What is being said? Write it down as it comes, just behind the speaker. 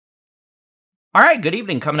All right, good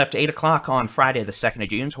evening. Coming up to 8 o'clock on Friday, the 2nd of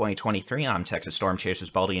June, 2023. I'm Texas Storm Chasers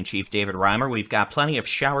Baldy-in-Chief David Reimer. We've got plenty of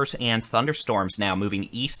showers and thunderstorms now moving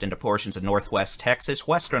east into portions of northwest Texas,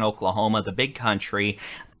 western Oklahoma, the Big Country,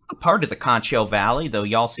 part of the Concho Valley, though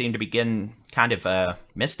y'all seem to be getting kind of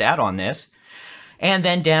missed out on this. And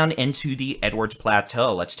then down into the Edwards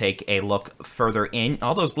Plateau. Let's take a look further in.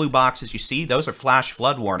 All those blue boxes you see, those are flash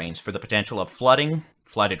flood warnings for the potential of flooding,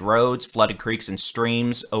 flooded roads, flooded creeks and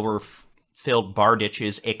streams, overfilled bar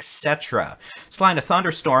ditches, etc. This line of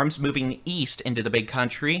thunderstorms moving east into the Big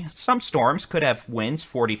Country. Some storms could have winds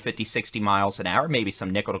 40, 50, 60 miles an hour, maybe some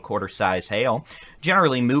nickel to quarter size hail.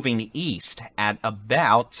 Generally moving east at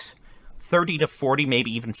about 30 to 40,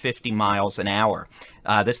 maybe even 50 miles an hour.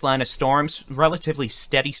 This line of storms, relatively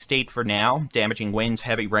steady state for now. Damaging winds,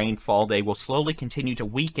 heavy rainfall. They will slowly continue to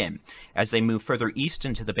weaken as they move further east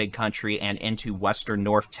into the Big Country and into western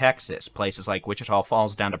North Texas. Places like Wichita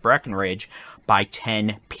Falls down to Breckenridge by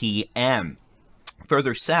 10 p.m.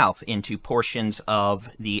 Further south into portions of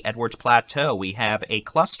the Edwards Plateau, we have a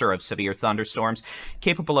cluster of severe thunderstorms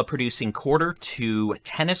capable of producing quarter to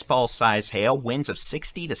tennis ball size hail, winds of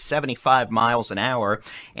 60 to 75 miles an hour,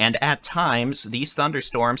 and at times these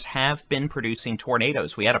thunderstorms have been producing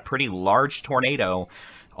tornadoes. We had a pretty large tornado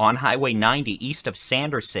on Highway 90 east of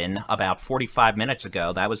Sanderson about 45 minutes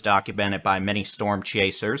ago. That was documented by many storm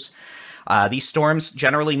chasers. These storms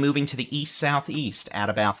generally moving to the east-southeast at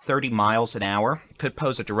about 30 miles an hour could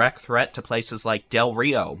pose a direct threat to places like Del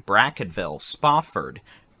Rio, Brackettville, Spofford,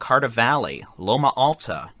 Carta Valley, Loma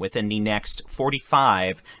Alta within the next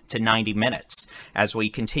 45 to 90 minutes. As we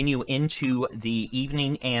continue into the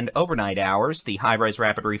evening and overnight hours, the high-res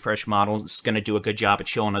rapid refresh model is going to do a good job at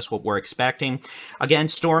showing us what we're expecting. Again,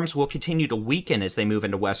 storms will continue to weaken as they move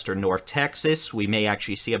into western North Texas. We may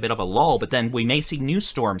actually see a bit of a lull, but then we may see new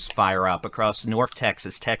storms fire up across North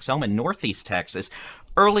Texas, Texoma, and northeast Texas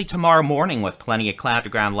early tomorrow morning with plenty of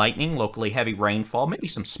cloud-to-ground lightning, locally heavy rainfall, maybe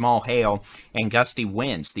some small hail, and gusty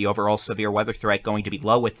winds. The overall severe weather threat going to be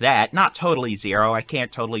low with that. Not totally zero. I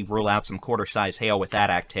can't totally rule out some quarter-size hail with that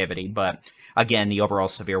activity, but again, the overall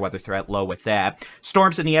severe weather threat low with that.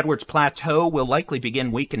 Storms in the Edwards Plateau will likely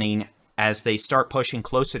begin weakening as they start pushing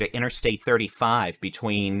closer to Interstate 35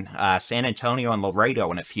 between San Antonio and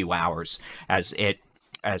Laredo in a few hours as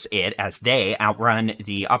they outrun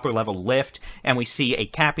the upper level lift, and we see a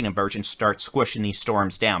capping inversion start squishing these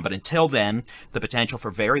storms down. But until then, the potential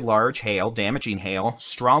for very large hail, damaging hail,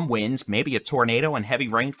 strong winds, maybe a tornado, and heavy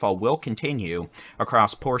rainfall will continue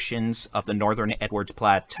across portions of the northern Edwards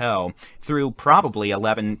Plateau through probably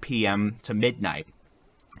 11 p.m. to midnight.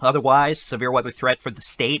 Otherwise, severe weather threat for the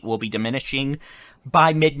state will be diminishing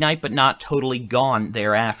by midnight, but not totally gone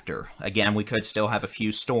thereafter. Again, we could still have a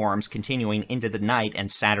few storms continuing into the night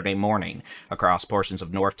and Saturday morning across portions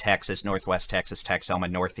of North Texas, Northwest Texas, Texoma,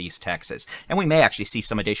 Northeast Texas. And we may actually see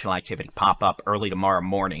some additional activity pop up early tomorrow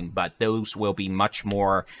morning, but those will be much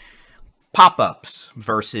more pop-ups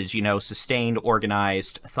versus, sustained,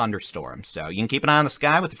 organized thunderstorms. So you can keep an eye on the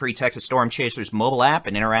sky with the free Texas Storm Chasers mobile app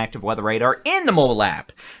and interactive weather radar in the mobile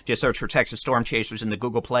app. Just search for Texas Storm Chasers in the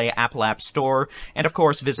Google Play, Apple App Store, and of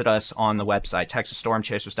course visit us on the website,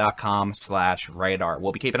 texasstormchasers.com/radar.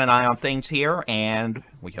 We'll be keeping an eye on things here, and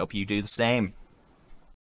we hope you do the same.